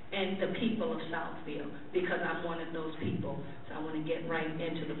in and the people of Southfield, because I'm one of those people. So I want to get right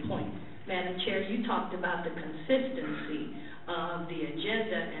into the point. Madam Chair, you talked about the consistency of the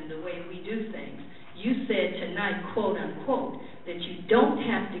agenda and the way we do things. You said tonight, quote unquote, that you don't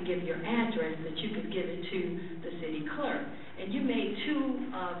have to give your address, that you could give it to the city clerk. And you made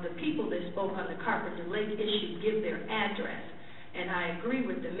 2 of the people that spoke on the Carpenter Lake issue give their address. And I agree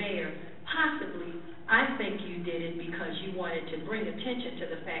with the mayor. Possibly, I think you did it because you wanted to bring attention to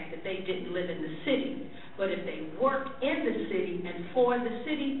the fact that they didn't live in the city. But if they work in the city and for the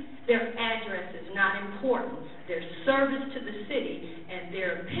city, their address is not important. Their service to the city and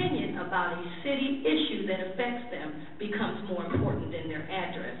their opinion about a city issue that affects them becomes more important than their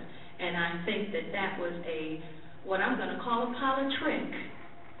address. And I think that that was what I'm going to call a politrick.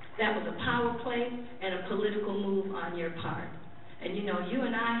 That was a power play and a political move on your part. And you know, you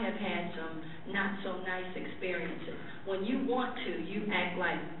and I have had some not so nice experiences. When you want to, you act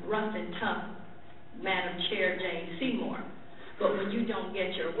like rough and tough Madam Chair Jane Seymour. But when you don't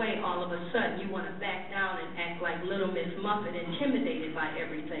get your way, all of a sudden you want to back down and act like Little Miss Muffet, intimidated by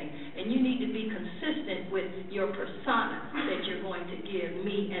everything. And you need to be consistent with your persona that you're going to give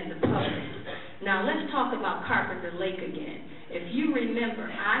me and the public. Now let's talk about Carpenter Lake again. If you remember,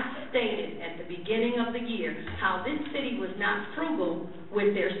 I stated at the beginning of the year how this city was not frugal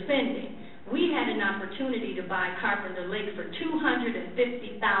with their spending. We had an opportunity to buy Carpenter Lake for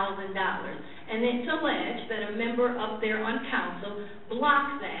 $250,000, and it's alleged that a member up there on council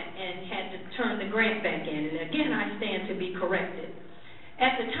blocked that and had to turn the grant back in. And again, I stand to be corrected.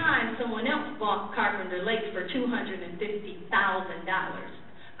 At the time, someone else bought Carpenter Lake for $250,000.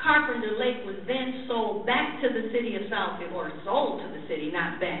 Carpenter Lake was then sold back to the city of Southfield, or sold to the city,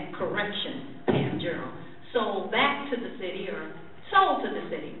 not back, correction, Pam Gerald. Sold back to the city, or sold to the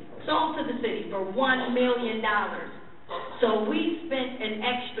city for $1 million. So we spent an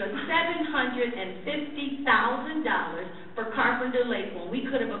extra $750,000 for Carpenter Lake when we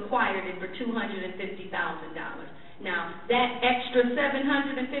could have acquired it for $250,000. Now, that extra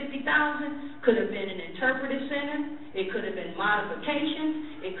 $750,000 could have been an interpretive center, it could have been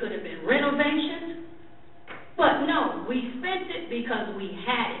modifications, it could have been renovations, but no, we spent it because we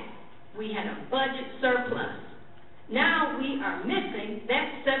had it. We had a budget surplus. Now we are missing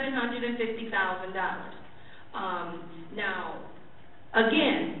that $750,000. Now,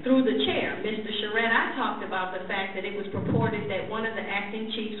 again, through the chair, Mr. Charette, I talked about the fact that it was purported that one of the acting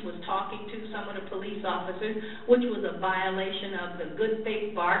chiefs was talking to some of the police officers, which was a violation of the good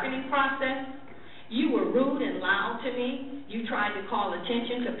faith bargaining process. You were rude and loud to me. You tried to call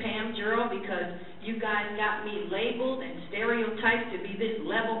attention to Pam Gerald because you guys got me labeled and stereotyped to be this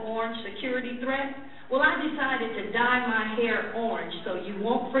level orange security threat. Well, I decided to dye my hair orange so you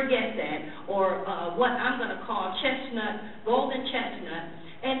won't forget that, or what I'm going to call chestnut, golden chestnut,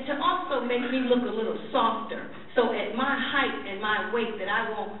 and to also make me look a little softer, so at my height and my weight that I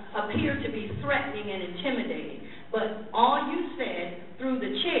won't appear to be threatening and intimidating. But all you said through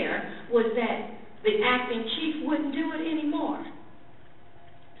the chair was that the acting chief wouldn't do it anymore.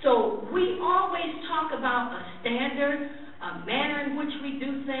 So we always talk about a standard, a manner in which we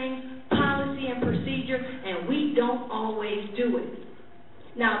do things, policy and procedure, and we don't always do it.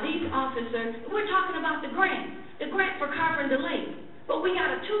 Now, these officers, we're talking about the grant for Carpenter Lake, but we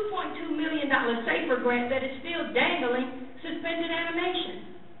got a $2.2 million SAFER grant that is still dangling suspended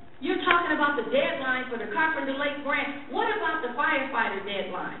animation. You're talking about the deadline for the Carpenter Lake grant. What about the firefighter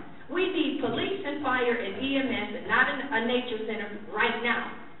deadline? We need police and fire and EMS and not a nature center right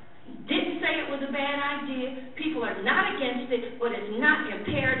now. Didn't say it was a bad idea. People are not against it, but it's not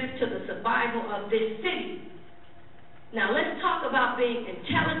imperative to the survival of this city. Now let's talk about being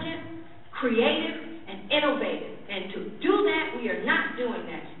intelligent, creative, and innovative. And to do that, we are not doing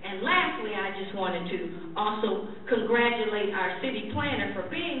that. And lastly, I just wanted to also congratulate our city planner for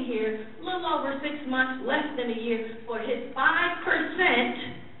being here a little over 6 months, less than a year, for his 5%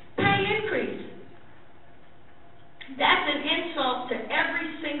 pay increase. That's an insult to every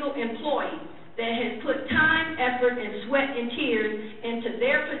single employee that has put time, effort, and sweat and tears into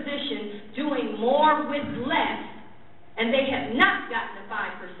their position doing more with less, and they have not gotten a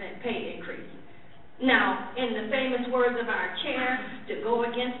 5% pay increase. Now, in the famous words of our chair, to go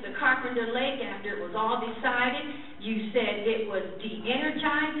against the Carpenter Lake after it was all decided, you said it was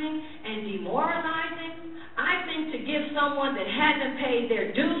de-energizing and demoralizing. I think to give someone that hasn't paid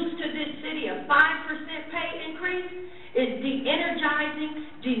their dues to this city a 5% pay increase is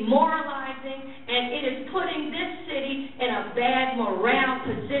de-energizing, demoralizing, and it is putting this city in a bad morale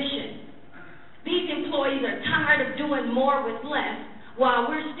position. These employees are tired of doing more with less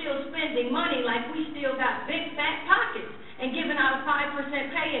while we're still spending money like we still got big fat pockets and giving out a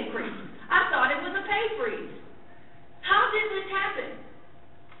 5% pay increase. I thought it was a pay freeze. How did this happen?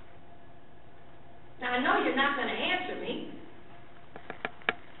 Now, I know you're not going to answer me,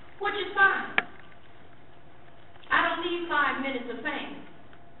 which is fine. I don't need 5 minutes of fame.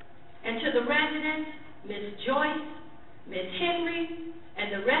 And to the residents, Ms. Joyce, Ms. Henry,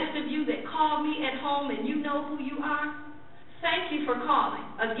 and the rest of you that call me at home and you know who you are, thank you for calling.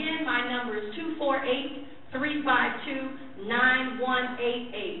 Again, my number is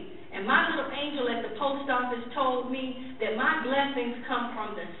 248-352-9188. And my little angel at the post office told me that my blessings come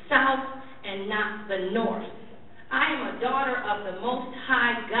from the south and not the north. I am a daughter of the Most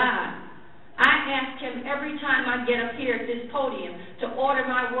High God. I ask him every time I get up here at this podium to order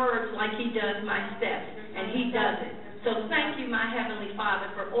my words like he does my steps, and he does it. So thank you, my Heavenly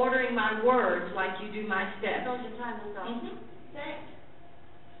Father, for ordering my words like you do my steps. Your time is up. Thanks.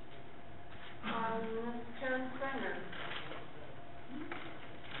 Ms. Karen Kramer.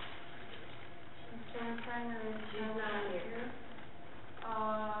 Ms. Karen Kramer is not here.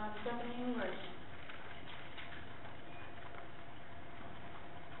 Stephanie English.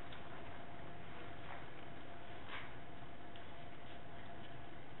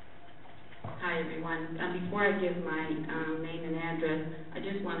 Hi, everyone. Before I give my name and address, I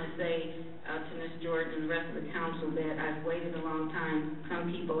just want to say to Ms. Jordan and the rest of the council that I've waited a long time.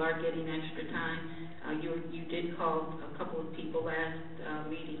 Some people are getting extra time. You did call a couple of people last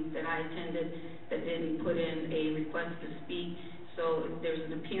meeting that I attended that didn't put in a request to speak. So there's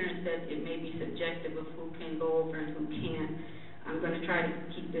an appearance that it may be subjective of who can go over and who can't. I'm going to try to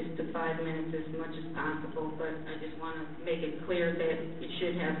keep this to 5 minutes as much as possible, but I just want to make it clear that it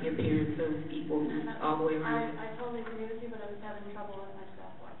should have the appearance of equalness all the way around. I totally agree with you, but I was having trouble with my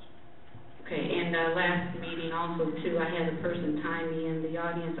stopwatch. Okay, and last meeting also too, I had a person time me in the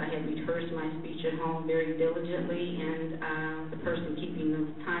audience. I had rehearsed my speech at home very diligently, and the person keeping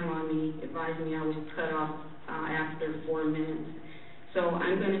the time on me advised me I was cut off after 4 minutes. So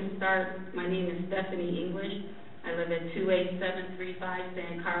I'm going to start. My name is Stephanie English. I live at 28735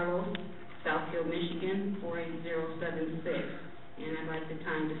 San Carlos, Southfield, Michigan, 48076, and I'd like the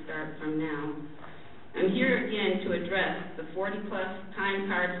time to start from now. I'm here again to address the 40-plus time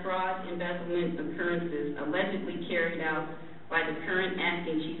card fraud embezzlement occurrences allegedly carried out by the current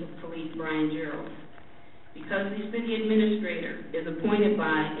acting chief of police, Brian Gerald. Because the city administrator is appointed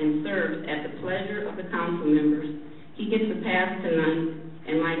by and serves at the pleasure of the council members, he gets a pass tonight,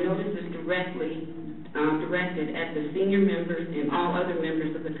 and my notice is directed at the senior members and all other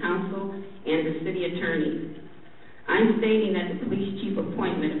members of the council and the city attorney. I'm stating that the police chief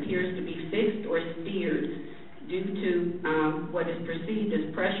appointment appears to be fixed or steered due to what is perceived as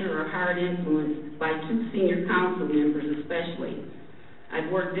pressure or hard influence by 2 senior council members especially.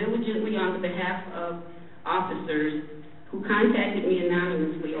 I've worked diligently on the behalf of officers who contacted me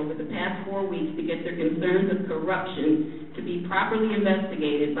anonymously over the past 4 weeks to get their concerns of corruption to be properly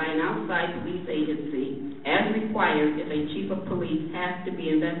investigated by an outside police agency, as required if a chief of police has to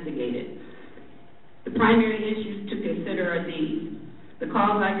be investigated. The primary issues to consider are these. The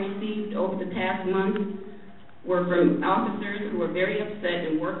calls I received over the past month were from officers who were very upset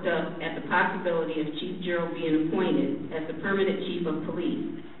and worked up at the possibility of Chief Gerald being appointed as the permanent chief of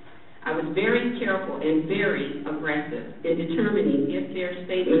police. I was very careful and very aggressive in determining if their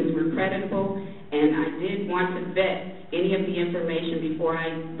statements were credible, and I did want to vet any of the information before I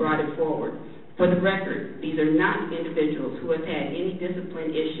brought it forward. For the record, these are not individuals who have had any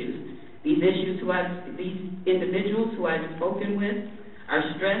discipline issues. These individuals who I've spoken with are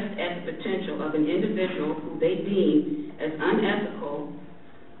stressed at the potential of an individual who they deem as unethical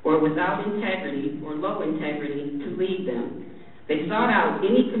or without integrity or low integrity to lead them. They sought out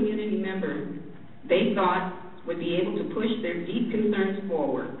any community member they thought would be able to push their deep concerns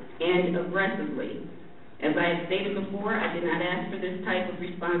forward and aggressively. As I have stated before, I did not ask for this type of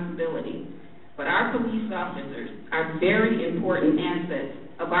responsibility, but our police officers are very important assets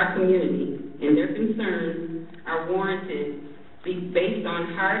of our community, and their concerns are warranted based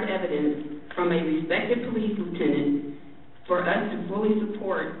on hard evidence from a respected police lieutenant for us to fully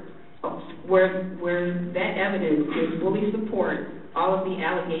support where that evidence can fully support all of the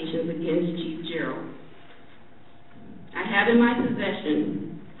allegations against Chief Gerald. I have in my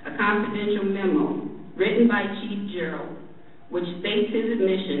possession a confidential memo written by Chief Gerald, which states his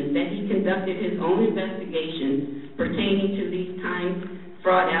admission that he conducted his own investigation pertaining to these time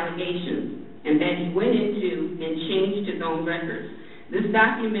fraud allegations, and that he went into and changed his own records. This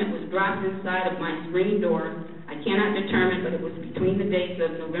document was dropped inside of my screen door. I cannot determine, but it was between the dates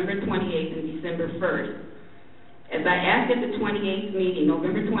of November 28th and December 1st. As I asked at the 28th meeting,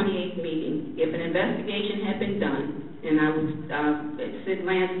 November 28th meeting, if an investigation had been done, and I was, Sid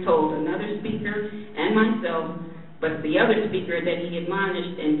Lance told another speaker and myself, but the other speaker that he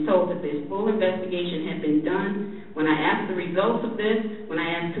admonished and told that this full investigation had been done. When I asked the results of this, when I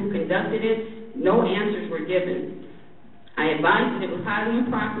asked who conducted it, no answers were given. I advised that it was highly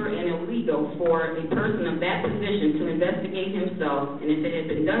improper and illegal for a person of that position to investigate himself, and if it had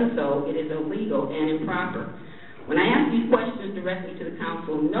been done so, it is illegal and improper. When I asked these questions directly to the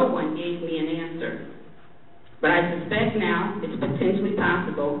council, no one gave me an answer. But I suspect now it's potentially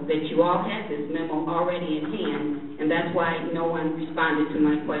possible that you all had this memo already in hand, and that's why no one responded to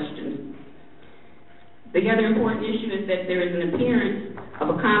my questions. The other important issue is that there is an appearance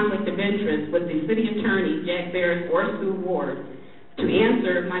of a conflict of interest with the city attorney, Jack Barrett or Sue Ward, to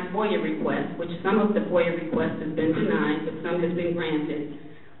answer my FOIA request, which some of the FOIA requests has been denied, but some has been granted,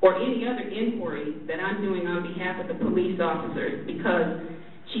 or any other inquiry that I'm doing on behalf of the police officers, because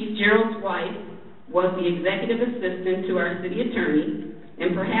Chief Gerald's wife was the executive assistant to our city attorney,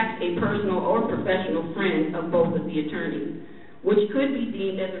 and perhaps a personal or professional friend of both of the attorneys, which could be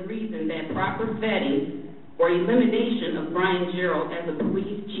deemed as a reason that proper vetting or elimination of Brian Gerald as a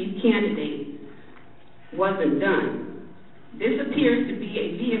police chief candidate wasn't done. This appears to be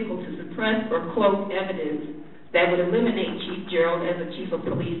a vehicle to suppress or cloak evidence that would eliminate Chief Gerald as a chief of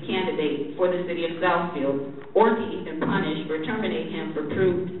police candidate for the city of Southfield, or to even punish or terminate him for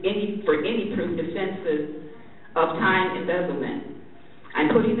any proved offenses of time embezzlement. I'm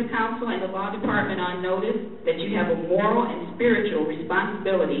putting the council and the law department on notice that you have a moral and spiritual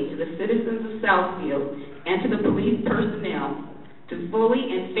responsibility to the citizens of Southfield and to the police personnel to fully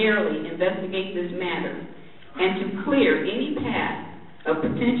and fairly investigate this matter and to clear any path of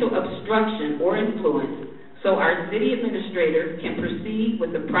potential obstruction or influence so our city administrator can proceed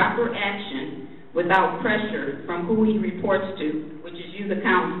with the proper action without pressure from who he reports to, which is you, the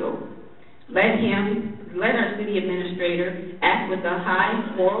council. Let our city administrator act with the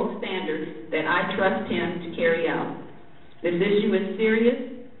high moral standards that I trust him to carry out. This issue is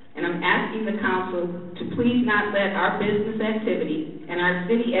serious, and I'm asking the council to please not let our business activity and our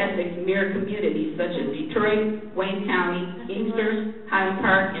city ethics mirror communities such as Detroit, Wayne County, Inkster, Highland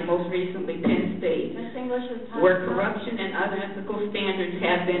Park, and most recently Penn State, where corruption and unethical standards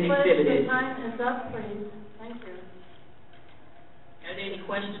have been exhibited. The time is up, please. Thank you. Are there any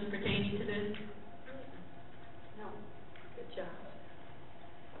questions pertaining to this? No. Good job.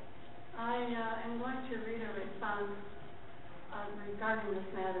 I am going to read a response regarding this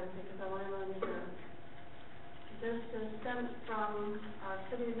matter because I want everyone to hear it. This is sent from our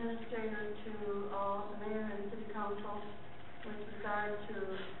city administrator to all the mayor and city council with regard to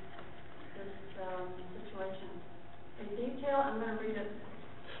this situation. I'm going to read it.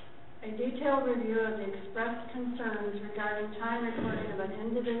 A detailed review of the expressed concerns regarding time reporting of an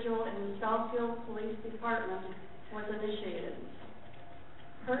individual in the Southfield Police Department was initiated.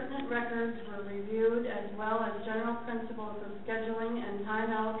 Pertinent records were reviewed as well as general principles of scheduling and time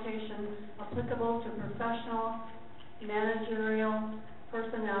allocation applicable to professional managerial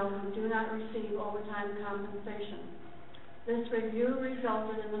personnel who do not receive overtime compensation. This review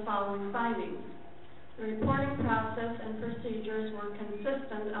resulted in the following findings. The reporting process and procedures were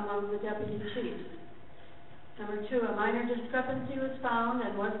consistent among the deputy chiefs. Number 2, a minor discrepancy was found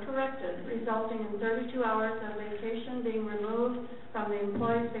and was corrected, resulting in 32 hours of vacation being removed from the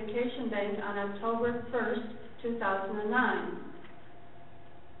employee's vacation bank on October 1st, 2009.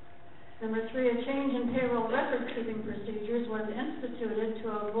 Number 3, a change in payroll record-keeping procedures was instituted to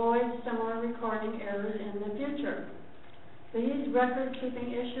avoid similar recording errors in the future. These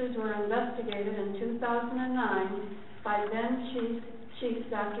record-keeping issues were investigated in 2009 by then Chief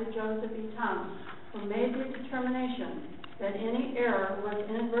Dr. Joseph E. Thomas, who made the determination that any error was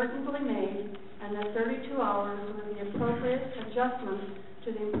inadvertently made and that 32 hours were the appropriate adjustment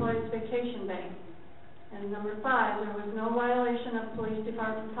to the employee's vacation bank. And number 5, there was no violation of police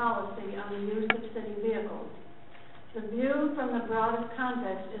department policy on the use of city vehicles. The view from the broadest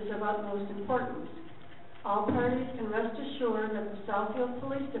context is of utmost importance. All parties can rest assured that the Southfield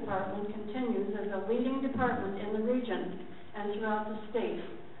Police Department continues as a leading department in the region and throughout the state.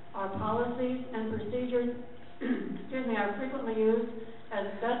 Our policies and procedures are frequently used as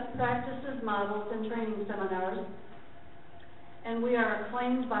best practices models in training seminars, and we are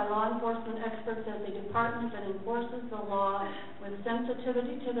acclaimed by law enforcement experts as a department that enforces the law with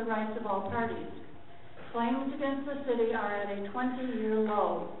sensitivity to the rights of all parties. Claims against the city are at a 20-year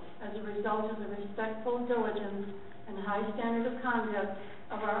low as a result of the respectful diligence and high standard of conduct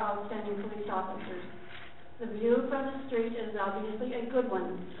of our outstanding police officers. The view from the street is obviously a good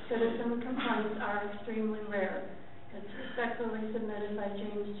one. Citizen complaints are extremely rare. It's respectfully submitted by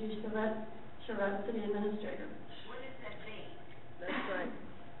James G. Charette, City Administrator. What is that date? That's right.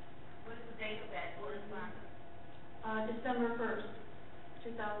 What is the date of that correspondence? December 1st,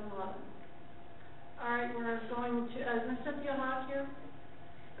 2011. All right, we're going to, is Ms. Cynthia Hawk here?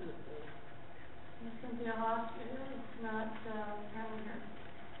 Ms. Cynthia Hawk is not apparently here.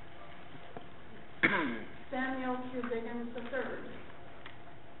 Samuel Q. Biggins III.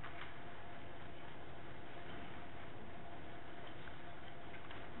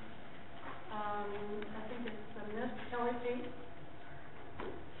 I think it's Miss Kelly Pate.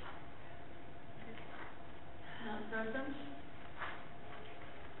 Not present.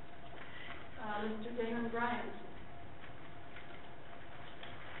 Mr. Damon Bryant.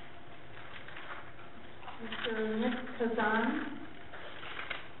 Mr. Nick Kazan.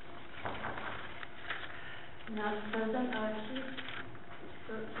 Not present. Keith,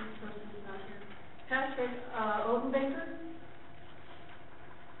 this person is not here. Patrick Odenbaker.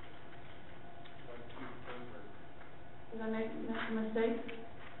 Did I make a mistake?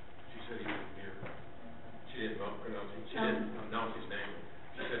 She said he wasn't here. She didn't she didn't announce his name.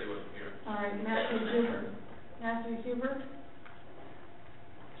 She said he wasn't here. All right, Matthew Huber. Matthew Huber.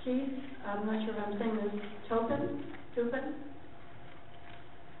 Keith, I'm not sure if I'm saying this, Tupin.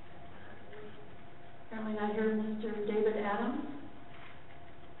 Apparently not here. Mr. David Adams.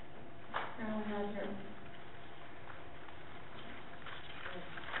 Apparently not here.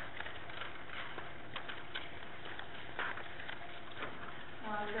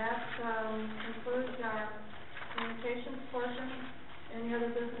 That concludes our communications portion. Any other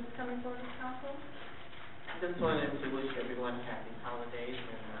business coming before the council? just wanted to wish everyone happy holidays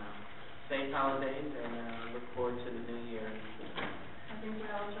and, safe holidays, and,